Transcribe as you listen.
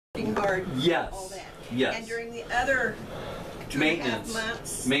card. Yes. All that. Yes. And during the other 2.5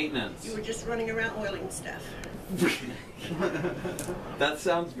 months, maintenance. you were just running around oiling stuff. That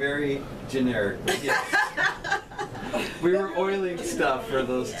sounds very generic. Yes. We were oiling stuff for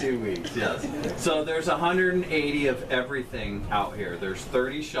those 2 weeks, yes. So there's 180 of everything out here. There's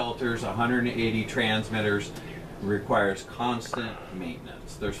 30 shelters, 180 transmitters, requires constant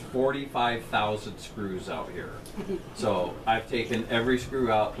maintenance. There's 45,000 screws out here. So I've taken every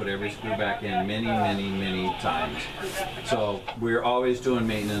screw out, put every screw back in many times. So we're always doing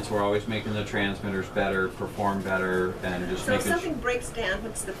maintenance, we're always making the transmitters better, perform better, and just so making if something breaks down,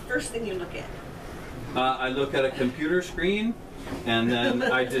 what's the first thing you look at? I look at a computer screen, and then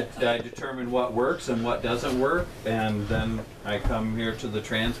I determine what works and what doesn't work, and then I come here to the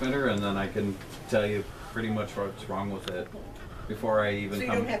transmitter, and then I can tell you pretty much what's wrong with it before I even come.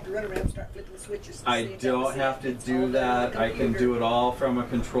 So you don't have to run around and start flipping switches. I don't have to do that. I can do it all from a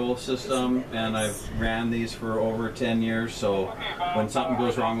control system, and I've ran these for over 10 years, so when something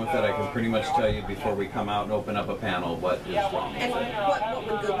goes wrong with it, I can pretty much tell you before we come out and open up a panel what is wrong with it. And what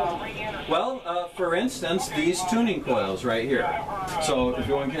would go wrong? Well, for instance, these tuning coils right here. So if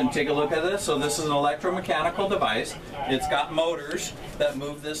you can take a look at this, so this is an electromechanical device. It's got motors that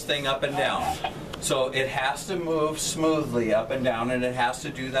move this thing up and down. So it has to move smoothly up and down, and it has to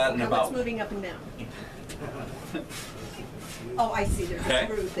do that in about... What's moving up and down? Oh, I see. There's a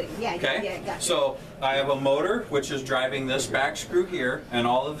screw thing. Yeah, yeah, gotcha. So I have a motor which is driving this back screw here, and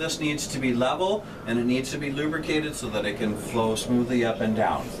all of this needs to be level, and it needs to be lubricated so that it can flow smoothly up and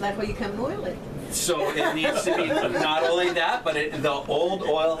down. So that's why you come and oil it. So it needs to be not only that, but the old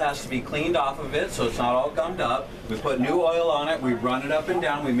oil has to be cleaned off of it so it's not all gummed up. We put new oil on it, we run it up and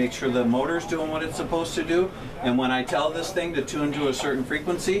down, we make sure the motor's doing what it's supposed to do, and when I tell this thing to tune to a certain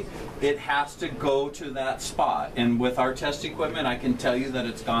frequency, it has to go to that spot. And with our test equipment, I can tell you that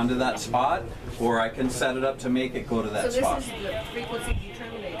it's gone to that spot, or I can set it up to make it go to that spot. So this is the frequency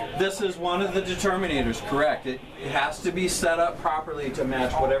determinator? This is one of the determinators, correct. It has to be set up properly to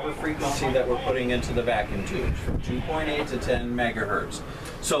match whatever frequency that we're putting into the vacuum tubes, from 2.8 to 10 megahertz.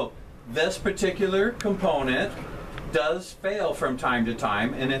 So this particular component does fail from time to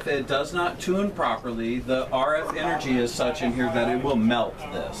time, and if it does not tune properly, the RF energy is such in here that it will melt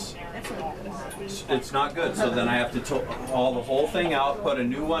this. It's not good, so then I have to haul the whole thing out, put a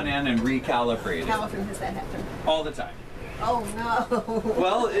new one in, and recalibrate it. How often does that happen? All the time. Oh no.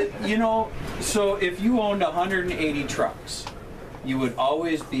 Well, you know, so if you owned 180 trucks, you would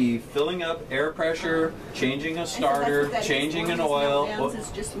always be filling up air pressure, changing a starter, changing an oil. It's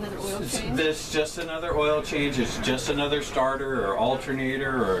just another oil change? It's just another oil change. It's just another starter or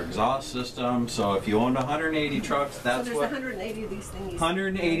alternator or exhaust system. So if you owned 180 trucks, that's so there's 180 of these things.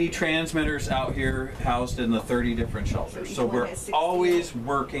 180 transmitters out here housed in the 30 different shelters. So we're always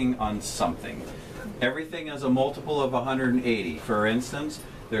working on something. Everything is a multiple of 180. For instance,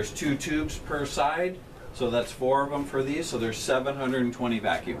 there's 2 tubes per side. So that's 4 of them for these, so there's 720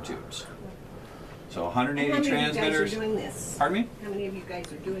 vacuum tubes. So 180 transmitters. How many of you guys are doing this? Pardon me? How many of you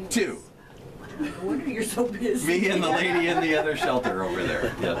guys are doing this? 2. No wonder you're so busy. Me and the lady in the other shelter over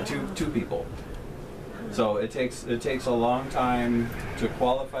there. Yeah, two people. So it takes a long time to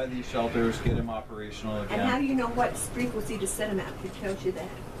qualify these shelters, get them operational again. And how do you know what frequency to set them at? Who tells you that?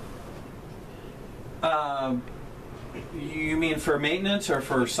 You mean for maintenance or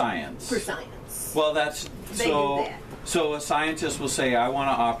for science? For science. Well, that's so a scientist will say, I want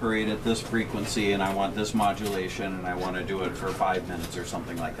to operate at this frequency and I want this modulation and I want to do it for 5 minutes or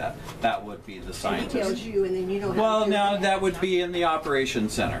something like that. That would be the scientist. And he tells you, and then you know how well, to do now it. that would be in the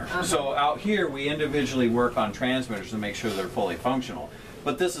operations center. So out here we individually work on transmitters to make sure they're fully functional.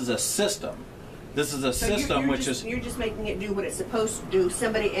 But this is a system. This is a system you're just making it do what it's supposed to do.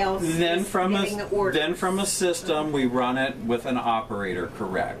 Somebody else then from the orders. Then from a system we run it with an operator,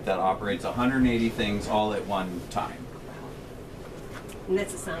 correct, that operates 180 things all at one time. And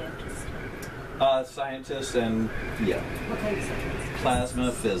that's a scientist. Scientist and yeah. What kind of scientist?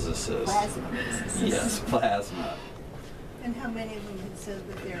 Plasma physicist. Plasma physicist. Yes, plasma. And how many of them have said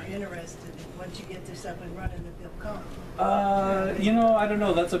that they're interested in once you get this up and running that they'll come? You know, I don't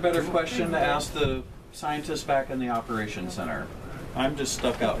know. That's a better question to ask the scientists back in the operations center. I'm just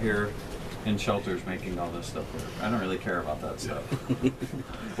stuck out here in shelters making all this stuff work. I don't really care about that stuff.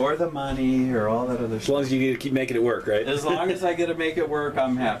 Or the money or all that other stuff. As long as you get to keep making it work, right? As long as I get to make it work,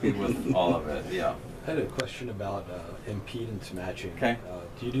 I'm happy with all of it, yeah. I had a question about impedance matching. Okay.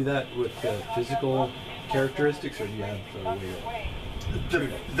 Do you do that with physical characteristics, or do you have a way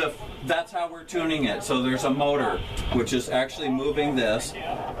That's how we're tuning it. So there's a motor which is actually moving this.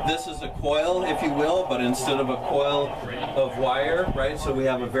 This is a coil, if you will, but instead of a coil of wire, right? So we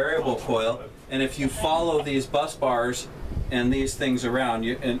have a variable coil, and if you follow these bus bars and these things around,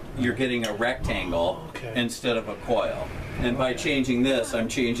 you're getting a rectangle instead of a coil. And by changing this, I'm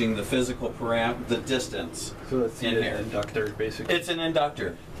changing the physical the distance. So that's in an here. inductor, basically. It's an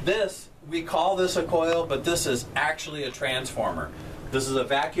inductor. This, we call this a coil, but this is actually a transformer. This is a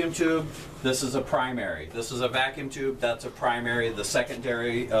vacuum tube, this is a primary. This is a vacuum tube, that's a primary. The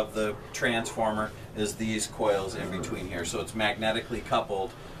secondary of the transformer is these coils in between here. So it's magnetically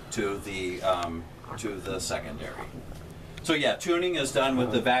coupled to the secondary. So yeah, tuning is done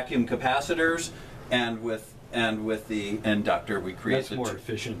with the vacuum capacitors and with the inductor. We create That's more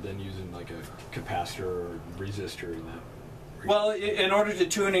efficient than using like a capacitor or resistor in that. Well, in order to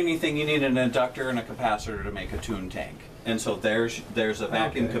tune anything, you need an inductor and a capacitor to make a tune tank. And so there's a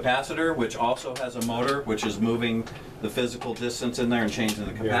vacuum capacitor, which also has a motor, which is moving the physical distance in there and changing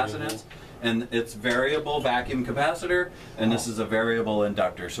the capacitance. And it's variable vacuum capacitor, and this is a variable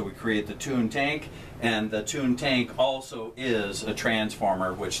inductor. So we create the tune tank, and the tune tank also is a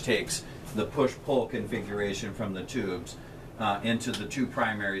transformer, which takes the push-pull configuration from the tubes into the two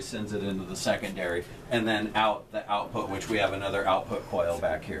primaries, sends it into the secondary, and then out the output, which we have another output coil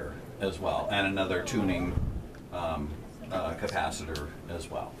back here as well, and another tuning capacitor as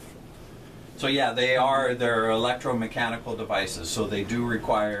well. So yeah, they're electromechanical devices, so they do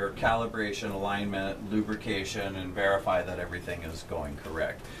require calibration, alignment, lubrication, and verify that everything is going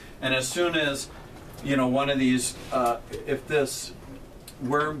correct. And as soon as, you know, one of these, if this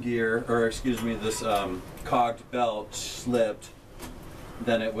worm gear, or excuse me, this cogged belt slipped,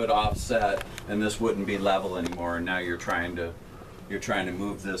 then it would offset, and this wouldn't be level anymore. And now you're trying to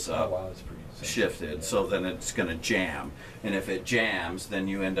move this up. Oh, wow, that's pretty Shifted, so then it's going to jam, and if it jams, then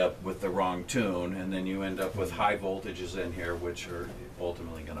you end up with the wrong tune, and then you end up with high voltages in here, which are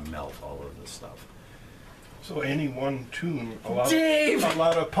ultimately going to melt all of this stuff. So any one tune, a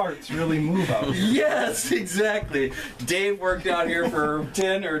lot of parts really move out here. Yes, exactly. Dave worked out here for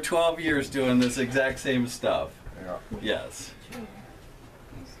 10 or 12 years doing this exact same stuff. Yeah. Yes.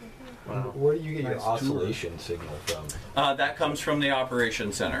 Wow. Where do you get your oscillation signal from? That comes from the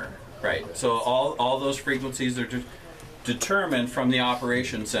operation center. Right, so all those frequencies are determined from the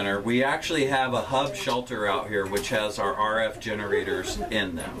operation center. We actually have a hub shelter out here which has our RF generators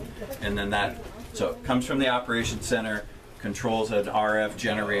in them. And then so it comes from the operation center, controls an RF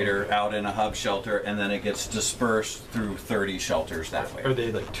generator out in a hub shelter, and then it gets dispersed through 30 shelters that way. Are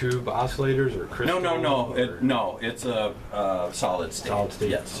they like tube oscillators or crystal? No, it's a solid state. Solid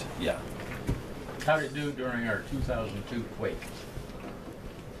state? Yes, yeah. How did it do during our 2002 quake?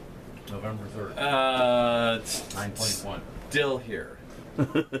 November 3rd. It's 9.1. Still here.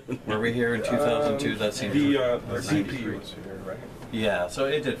 Were we here in 2002? That seems The or CP was here, right? Yeah, so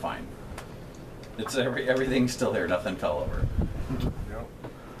it did fine. It's everything's still there. Nothing fell over. Yep.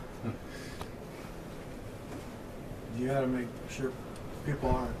 You gotta make sure people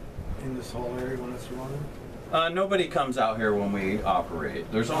aren't in this whole area when it's running? Nobody comes out here when we operate.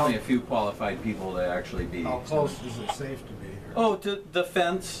 There's only a few qualified people to actually be. How close is it safe to be here? Oh, the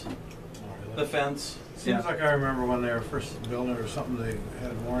fence. Oh, The fence. Seems like I remember when they were first building it or something, they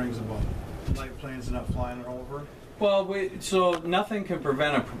had warnings about light planes not flying it over. Well, so nothing can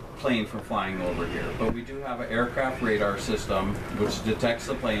prevent a plane from flying over here, but we do have an aircraft radar system which detects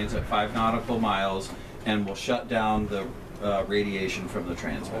the planes at 5 nautical miles and will shut down the radiation from the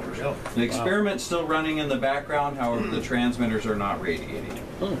transmitters. Oh, really? The experiment's still running in the background, however, the transmitters are not radiating.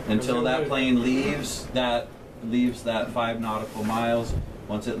 Until that plane leaves that 5 nautical miles.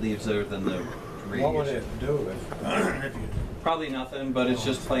 Once it leaves there, then the radiation. What would it do if you... Probably nothing, but it's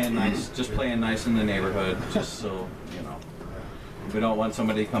just playing nice in the neighborhood, just so, you know. We don't want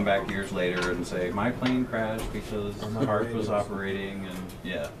somebody to come back years later and say, my plane crashed because HAARP was operating, and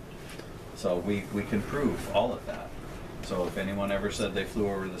yeah. So we can prove all of that. So if anyone ever said they flew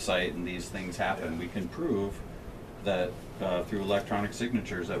over the site and these things happened, we can prove that through electronic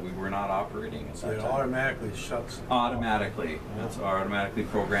signatures that we were not operating at that It time. automatically shuts. Automatically. It's automatically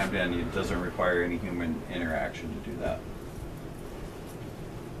programmed in. It doesn't require any human interaction to do that.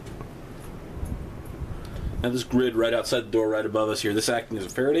 Now this grid right outside the door, right above us here, this acting as a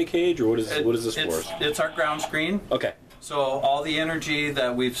Faraday cage, or what is this for? It's our ground screen. Okay. So all the energy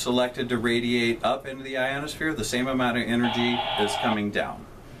that we've selected to radiate up into the ionosphere, the same amount of energy is coming down.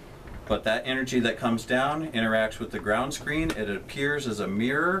 But that energy that comes down interacts with the ground screen. It appears as a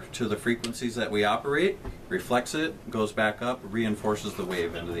mirror to the frequencies that we operate, reflects it, goes back up, reinforces the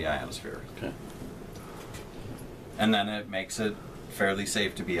wave into the ionosphere. Okay. And then it makes it fairly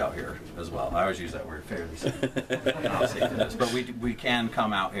safe to be out here as well. I always use that word, fairly safe. I don't know how safe it is. But we can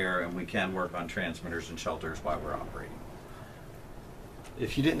come out here and we can work on transmitters and shelters while we're operating.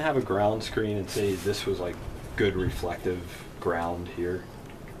 If you didn't have a ground screen and say this was like good reflective ground here,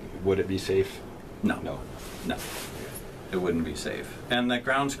 would it be safe? No. No. No. It wouldn't be safe. And that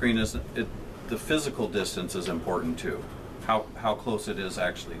ground screen is, the physical distance is important too. How close it is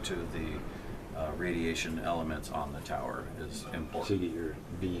actually to the radiation elements on the tower is important. So you get your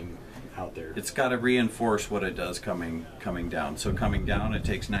beam out there. It's got to reinforce what it does coming down. So coming down, it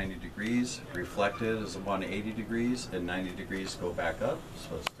takes 90 degrees. Reflected is 180 degrees, and 90 degrees go back up.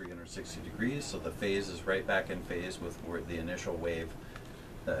 So it's 360 degrees. So the phase is right back in phase with where the initial wave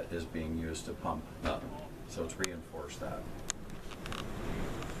that is being used to pump up. So it's reinforced that.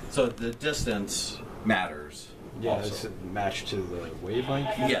 So the distance matters. Yeah, also. it's matched to the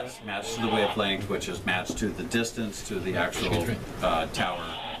wavelength? Yes, matched to the wavelength, which is matched to the distance to the actual tower,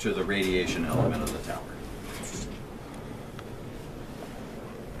 to the radiation element of the tower.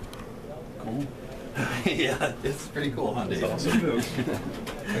 Cool. Yeah, it's pretty cool, huh, Dave? Awesome.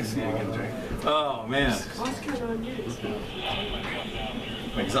 Nice seeing you again, Jay. Oh, man.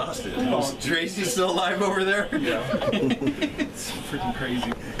 I'm exhausted. Is Tracy still alive over there? Yeah. It's a freaking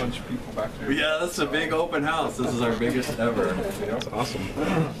crazy bunch of people back there. Yeah, that's a big open house. This is our biggest ever. Yeah, that's awesome.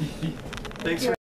 Thanks for